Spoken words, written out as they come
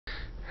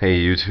Hey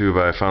YouTube,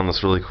 I found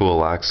this really cool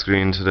lock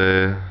screen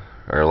today,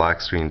 or lock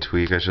screen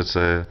tweak I should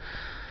say.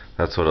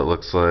 That's what it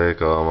looks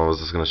like. I was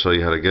just going to show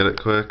you how to get it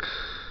quick.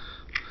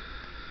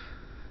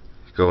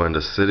 Go into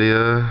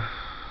Cydia,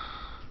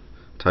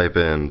 type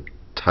in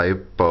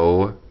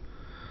typo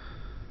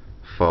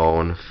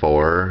phone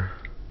 4.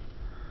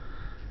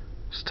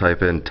 Just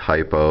type in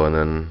typo and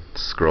then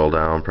scroll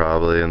down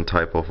probably, and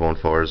typo phone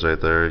 4 is right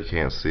there. You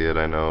can't see it,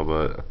 I know,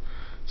 but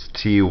it's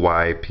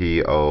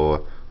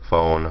TYPO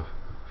phone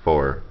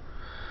 4.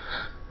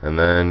 And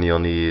then you'll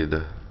need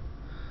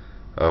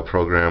a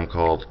program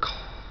called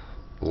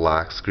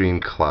lock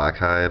screen clock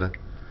hide.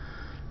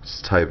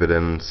 Just type it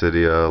in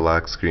Cydia,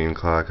 lock screen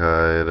clock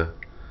hide.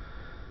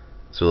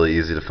 It's really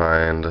easy to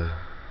find.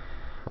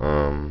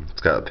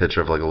 It's got a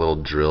picture of like a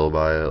little drill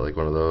by it, like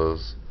one of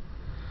those.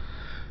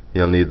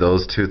 You'll need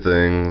those two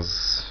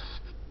things,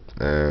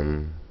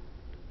 and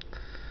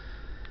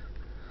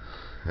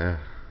yeah,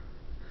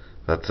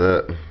 that's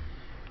it.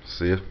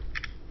 See ya.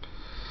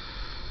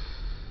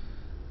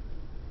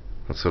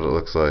 That's what it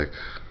looks like.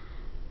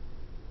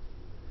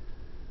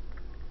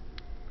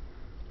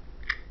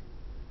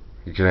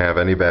 You can have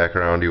any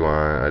background you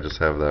want. I just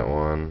have that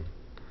one.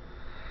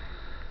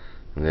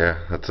 And yeah,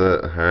 that's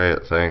it. Alright,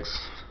 thanks.